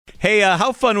Hey,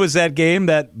 how fun was that game,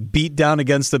 that beat down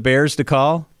against the Bears, to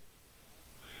call?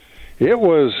 It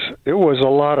was a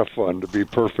lot of fun, to be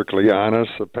perfectly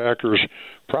honest. The Packers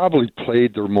probably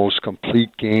played their most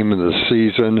complete game of the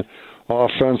season.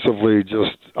 Offensively,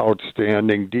 just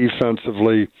outstanding.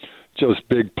 Defensively, just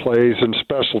big plays, and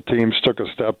special teams took a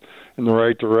step in the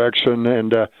right direction.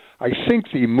 And I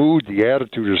think the mood, the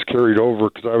attitude is carried over,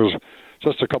 because I was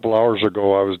just a couple hours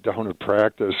ago, I was down at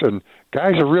practice, and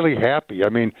guys are really happy. I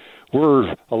mean,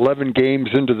 we're 11 games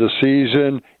into the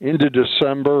season, into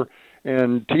December,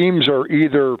 and teams are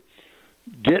either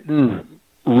getting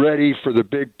ready for the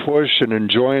big push and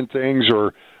enjoying things,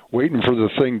 or waiting for the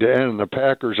thing to end. And the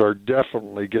Packers are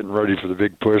definitely getting ready for the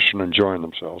big push and enjoying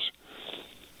themselves.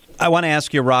 I want to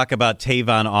ask you, Rock, about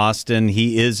Tavon Austin.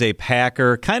 He is a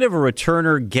Packer, kind of a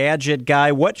returner, gadget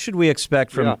guy. What should we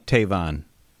expect from Tavon?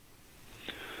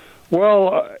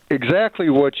 Well, exactly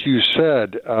what you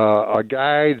said. A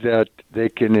guy that they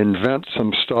can invent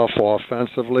some stuff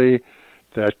offensively,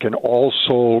 that can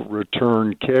also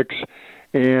return kicks.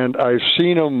 And I've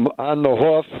seen him on the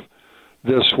hoof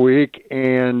this week,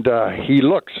 and he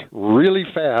looks really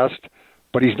fast,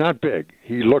 but he's not big.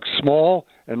 He looks small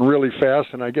and really fast,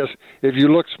 and I guess if you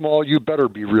look small, you better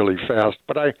be really fast.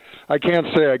 But I can't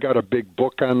say I got a big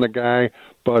book on the guy,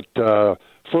 but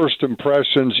first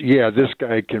impressions, yeah, this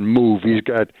guy can move. He's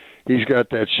got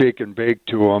that shake and bake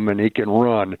to him, and he can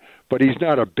run. But he's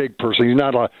not a big person. He's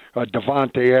not a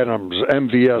Devontae Adams,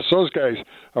 MVS. Those guys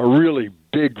are really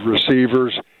big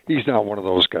receivers. He's not one of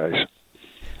those guys.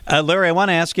 Larry, I want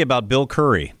to ask you about Bill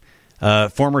Curry,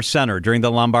 former center during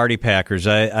the Lombardi Packers.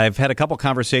 I've had a couple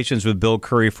conversations with Bill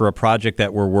Curry for a project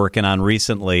that we're working on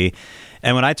recently.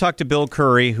 And when I talked to Bill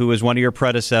Curry, who was one of your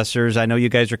predecessors, I know you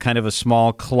guys are kind of a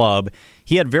small club,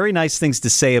 he had very nice things to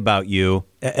say about you.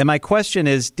 And my question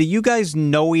is, do you guys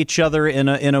know each other in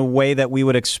a way that we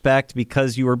would expect,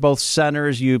 because you were both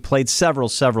centers, you played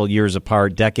several years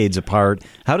apart, decades apart?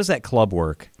 How does that club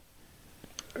work?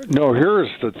 No,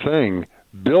 here's the thing.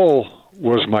 Bill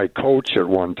was my coach at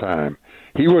one time.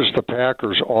 He was the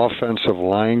Packers' offensive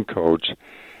line coach.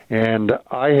 And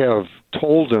I have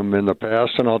told him in the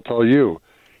past, and I'll tell you,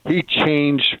 he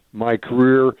changed my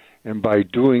career, and by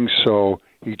doing so,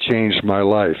 he changed my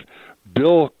life.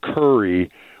 Bill Curry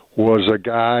was a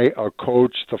guy, a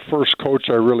coach, the first coach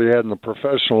I really had in the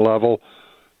professional level,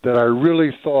 that I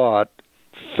really felt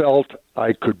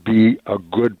I could be a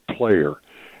good player.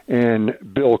 And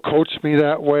Bill coached me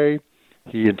that way.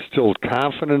 He instilled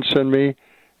confidence in me.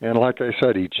 And like I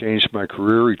said, he changed my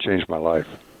career. He changed my life.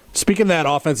 Speaking of that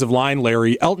offensive line,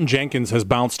 Larry, Elton Jenkins has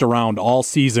bounced around all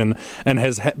season and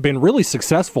has been really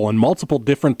successful in multiple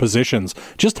different positions.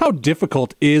 Just how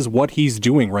difficult is what he's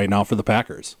doing right now for the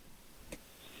Packers?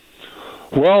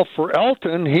 Well, for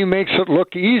Elton, he makes it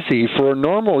look easy. For a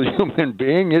normal human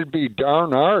being, it'd be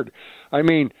darn hard. I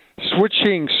mean,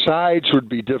 switching sides would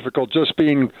be difficult. Just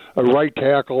being a right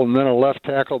tackle and then a left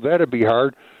tackle, that'd be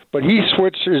hard. But he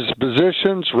switches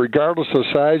positions regardless of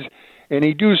size, and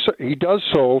he does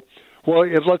so. Well,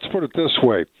 let's put it this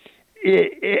way.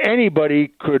 Anybody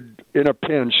could, in a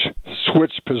pinch,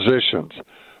 switch positions,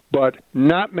 but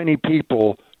not many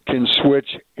people can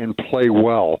switch and play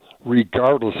well,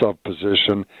 regardless of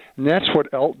position. And that's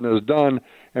what Elton has done.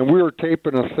 And we were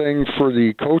taping a thing for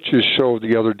the coaches show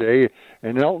the other day,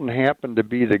 and Elton happened to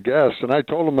be the guest. And I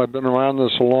told him I've been around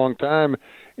this a long time,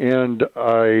 and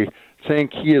I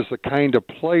think he is the kind of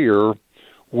player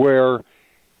where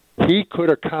he could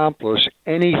accomplish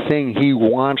anything he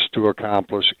wants to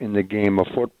accomplish in the game of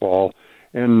football.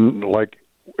 And,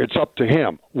 it's up to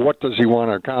him. What does he want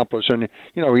to accomplish? And,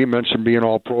 he mentioned being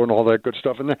all-pro and all that good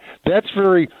stuff. And that's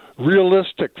very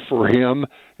realistic for him.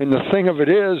 And the thing of it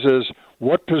is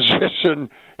what position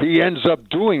he ends up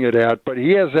doing it at. But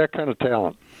he has that kind of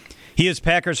talent. He is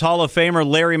Packers Hall of Famer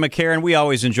Larry McCarren. We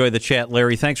always enjoy the chat,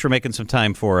 Larry. Thanks for making some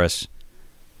time for us.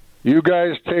 You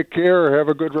guys take care. Have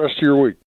a good rest of your week.